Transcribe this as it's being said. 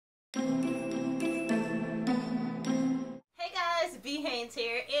V Haynes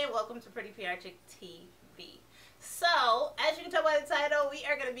here, and welcome to PrettyPRChick TV. So, as you can tell by the title, we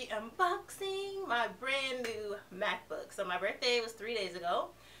are going to be unboxing my brand new MacBook. So, my birthday was 3 days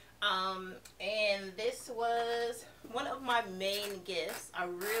ago, and this was one of my main gifts. I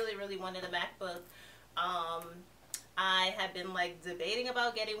really wanted a MacBook. I had been like debating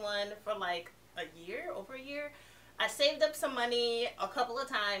about getting one for like over a year. I saved up some money a couple of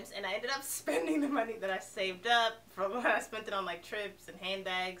times, and I ended up spending the money that I saved up from when I spent it on like trips and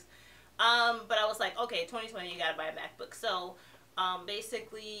handbags. But I was like, okay, 2020, you gotta buy a MacBook. So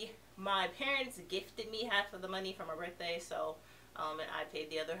basically my parents gifted me half of the money for my birthday, so and I paid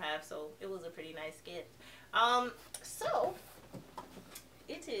the other half, so it was a pretty nice gift. So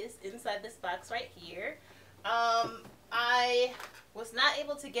it is inside this box right here. I was not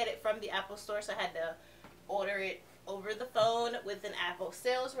able to get it from the Apple store, so I had to order it over the phone with an Apple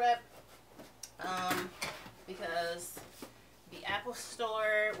sales rep, because the Apple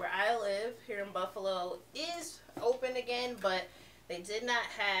store where I live here in Buffalo is open again, but they did not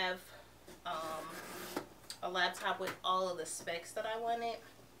have a laptop with all of the specs that I wanted.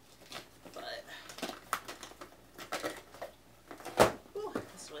 But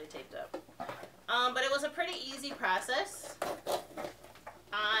it's really taped up. But it was a pretty easy process.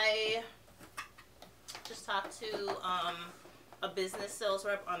 I just talked to a business sales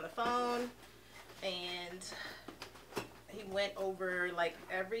rep on the phone, and he went over like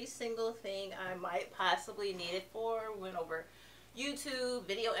every single thing I might possibly need it for. We went over YouTube,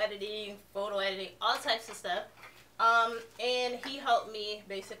 video editing, photo editing, all types of stuff. And he helped me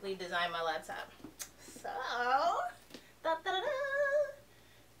basically design my laptop. So,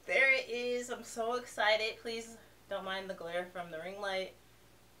 there it is. I'm so excited. Please don't mind the glare from the ring light.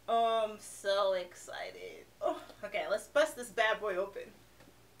 I'm so excited. Oh, okay, let's bust this bad boy open.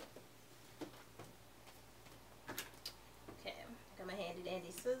 Okay, got my handy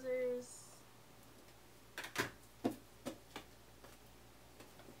dandy scissors.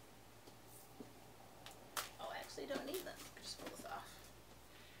 Oh, I actually don't need them. Just pull this off.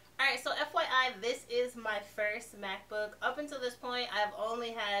 Alright, so FYI, this is my first MacBook. Up until this point, I've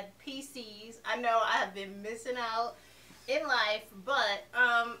only had PCs. I know I have been missing out in life, but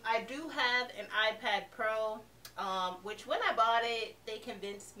I do have an iPad Pro, which when I bought it, they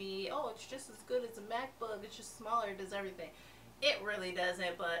convinced me, oh, it's just as good as a MacBook, it's just smaller, it does everything. It really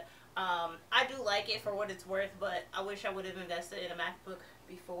doesn't, but I do like it for what it's worth, but I wish I would have invested in a MacBook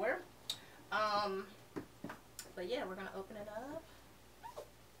before. But yeah, we're gonna open it up.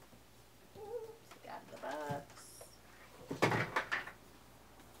 Oops, got the box.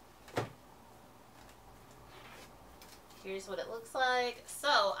 Here's what it looks like.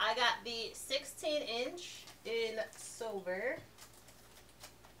 So I got the 16-inch in silver.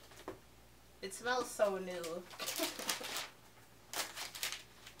 It smells so new.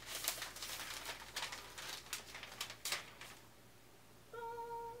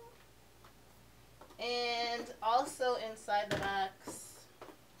 And also inside the box,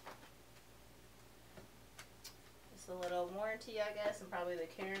 just a little warranty, I guess, and probably the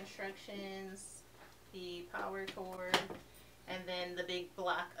care instructions, the power cord, and then the big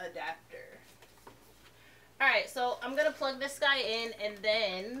block adapter. Alright, so I'm going to plug this guy in, and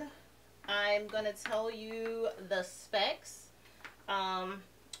then I'm going to tell you the specs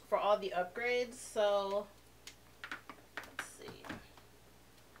for all the upgrades. So, let's see.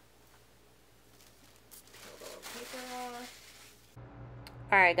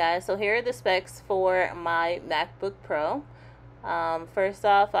 Alright guys, so here are the specs for my MacBook Pro. First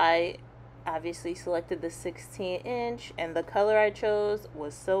off, I obviously selected the 16-inch, and the color I chose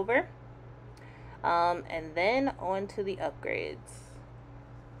was silver. And then on to the upgrades.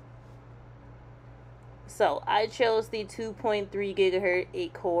 So I chose the 2.3 gigahertz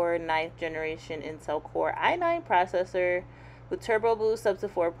 8-core 9th generation Intel Core i9 processor with turbo boost up to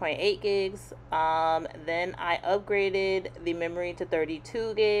 4.8 gigs. Then I upgraded the memory to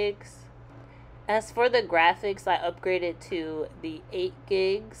 32 gigs. As for the graphics, I upgraded to the 8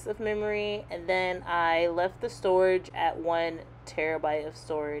 gigs of memory, and then I left the storage at 1 terabyte of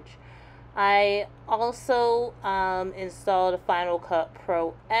storage. I also installed Final Cut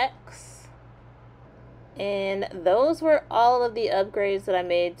Pro X, and those were all of the upgrades that I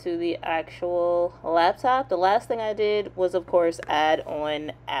made to the actual laptop. The last thing I did was, of course, add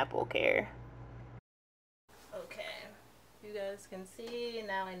on Apple Care. Okay, you guys can see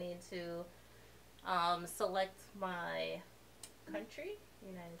now I need to select my country,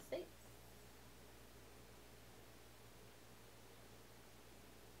 United States.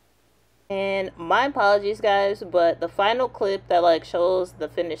 And my apologies, guys, but the final clip that like shows the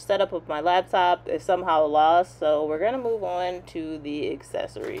finished setup of my laptop is somehow lost, so we're gonna move on to the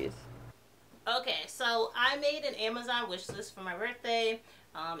accessories. Okay, so I made an Amazon wish list for my birthday,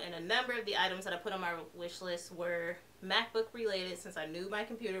 and a number of the items that I put on my wish list were MacBook related, since I knew my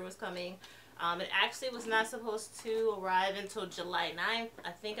computer was coming. It actually was not supposed to arrive until July 9th.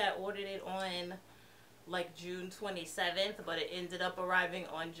 I think I ordered it on like June 27th, but it ended up arriving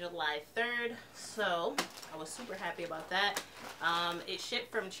on July 3rd, so I was super happy about that. It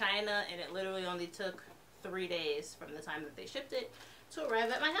shipped from China, and it literally only took 3 days from the time that they shipped it to arrive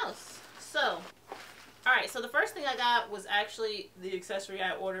at my house. So, alright, so the first thing I got was actually the accessory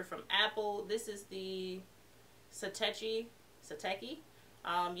I ordered from Apple. This is the Satechi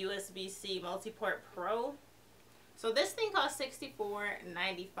USB-C Multi-Port Pro. So this thing cost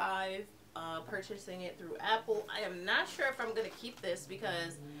 $64.95. Purchasing it through Apple. I am not sure if I'm going to keep this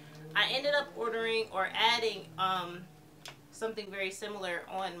because I ended up ordering or adding something very similar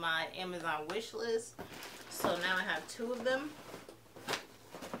on my Amazon wish list. So now I have 2 of them.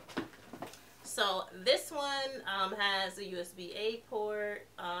 So this one has a USB-A port,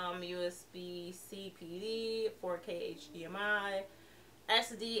 USB-C PD, 4K HDMI,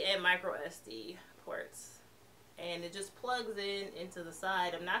 SD, and micro SD ports. And it just plugs in into the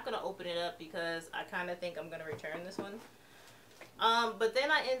side. I'm not going to open it up because I kind of think I'm going to return this one. But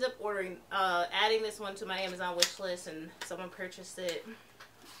then I end up adding this one to my Amazon wish list, and someone purchased it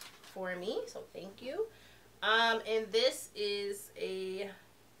for me, so thank you. And this is a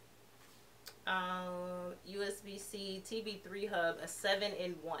USB-C TV3 hub, a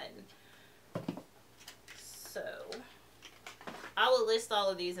 7-in-1. So I will list all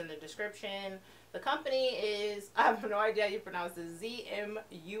of these in the description. The company is, I have no idea how you pronounce it,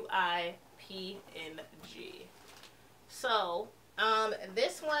 ZMUIPNG. So,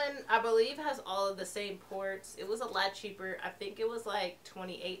 this one, I believe, has all of the same ports. It was a lot cheaper. I think it was like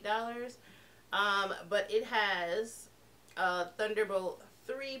 $28. But it has a Thunderbolt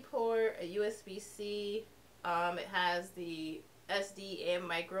 3 port, a USB-C. It has the SD and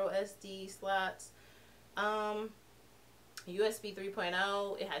micro SD slots. USB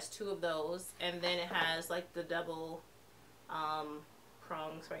 3.0, it has 2 of those, and then it has like the double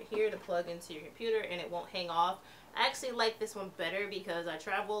prongs right here to plug into your computer, and it won't hang off. I actually like this one better because I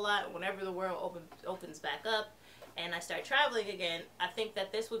travel a lot. Whenever the world opens back up and I start traveling again, I think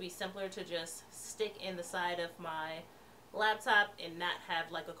that this would be simpler to just stick in the side of my laptop and not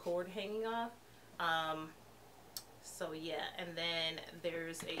have like a cord hanging off. So yeah, and then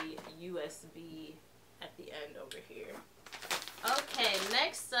there's a USB at the end over here. Okay,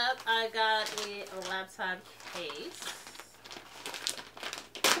 next up I got a laptop case.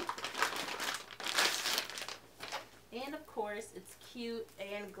 And of course it's cute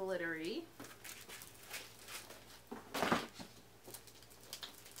and glittery.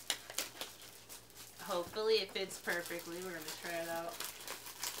 Hopefully it fits perfectly. We're going to try it out.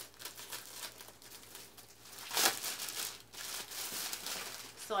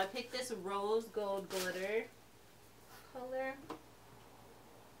 So I picked this rose gold glitter color.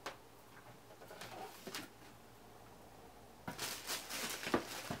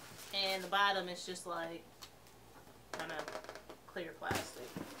 And the bottom is just like kind of clear plastic.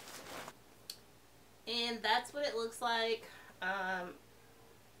 And that's what it looks like.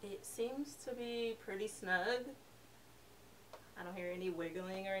 It seems to be pretty snug. I don't hear any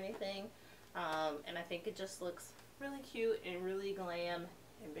wiggling or anything. And I think it just looks really cute and really glam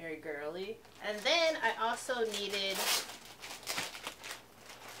and very girly. And then I also needed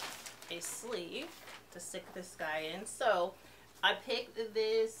a sleeve to stick this guy in. So I picked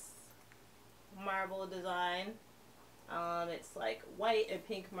this marble design. It's like white and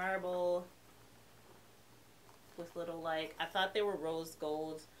pink marble with little, like, I thought they were rose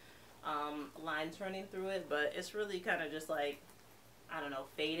gold lines running through it, but it's really kind of just like, I don't know,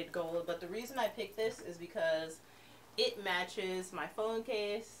 faded gold. But the reason I picked this is because it matches my phone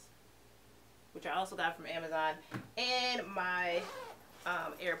case, which I also got from Amazon, and my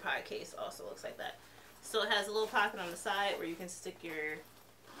AirPod case also looks like that. So it has a little pocket on the side where you can stick your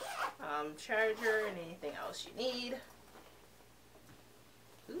charger and anything else you need.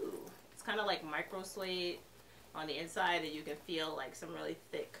 Ooh, it's kind of like micro suede on the inside, and you can feel like some really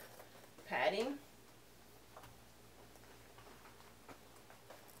thick padding.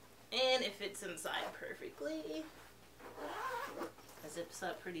 And it fits inside perfectly. It zips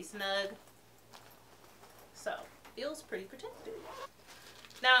up pretty snug. So, feels pretty protected.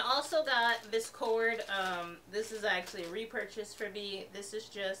 Now I also got this cord. This is actually a repurchase for me. This is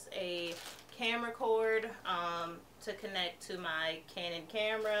just a camera cord. to connect to my Canon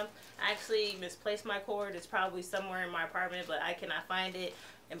camera. I actually misplaced my cord. It's probably somewhere in my apartment, but I cannot find it.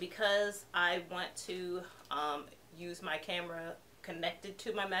 And because I want to use my camera connected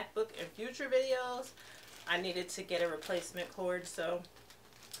to my MacBook in future videos, I needed to get a replacement cord, so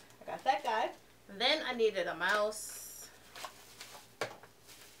I got that guy. Then I needed a mouse.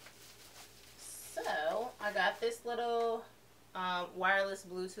 So I got this little wireless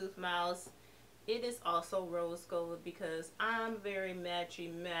Bluetooth mouse. It is also rose gold because I'm very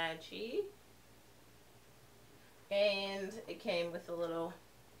matchy. And it came with a little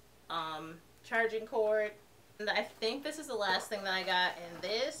charging cord. And I think this is the last thing that I got, and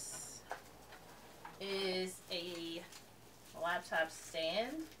this is a laptop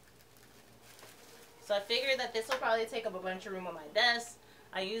stand. So I figured that this will probably take up a bunch of room on my desk.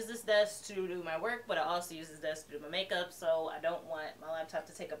 I use this desk to do my work, but I also use this desk to do my makeup, so I don't want my laptop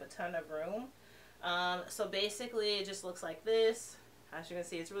to take up a ton of room. So basically it just looks like this. As you can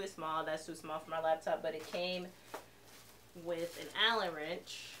see, it's really small. That's too small for my laptop, but it came with an Allen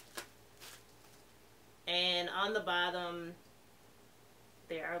wrench. And on the bottom,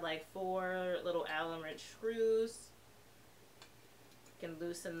 there are like 4 little Allen wrench screws. You can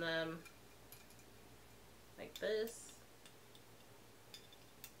loosen them like this.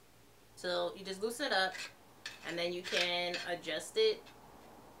 So you just loosen it up, and then you can adjust it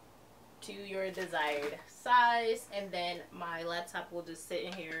to your desired size. And then my laptop will just sit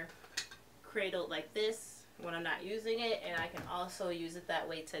in here cradled like this when I'm not using it, and I can also use it that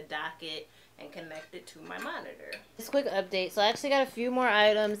way to dock it and connect it to my monitor. Just quick update. So I actually got a few more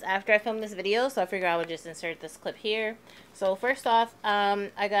items after I filmed this video, so I figured I would just insert this clip here. So first off,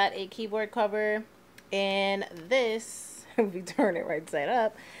 I got a keyboard cover, and this, if we turn it right side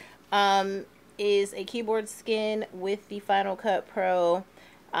up, is a keyboard skin with the Final Cut Pro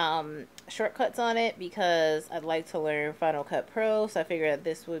shortcuts on it, because I'd like to learn Final Cut Pro, so I figured that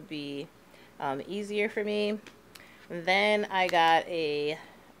this would be easier for me. Then I got a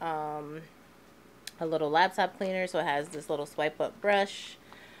little laptop cleaner, so it has this little swipe up brush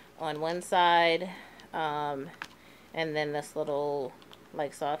on one side, and then this little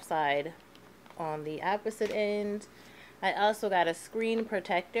like soft side on the opposite end. I also got a screen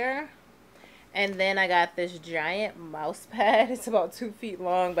protector, and then I got this giant mouse pad. It's about 2 feet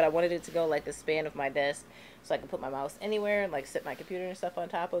long, but I wanted it to go like the span of my desk so I can put my mouse anywhere, like sit my computer and stuff on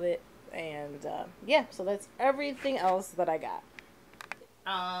top of it. And yeah, so that's everything else that I got.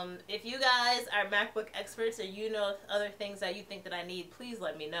 If you guys are MacBook experts or you know other things that you think that I need, please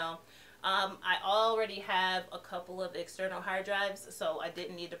let me know. I already have a couple of external hard drives, so I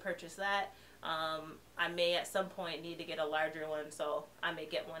didn't need to purchase that. I may at some point need to get a larger one, so I may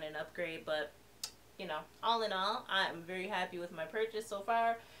get one and upgrade, but you know, all in all, I'm very happy with my purchase so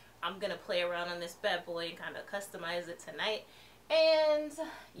far. I'm gonna play around on this bad boy and kind of customize it tonight, and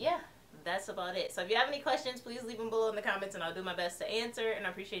yeah, that's about it. So if you have any questions, please leave them below in the comments and I'll do my best to answer. And I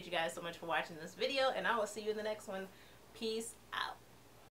appreciate you guys so much for watching this video, and I will see you in the next one. Peace out.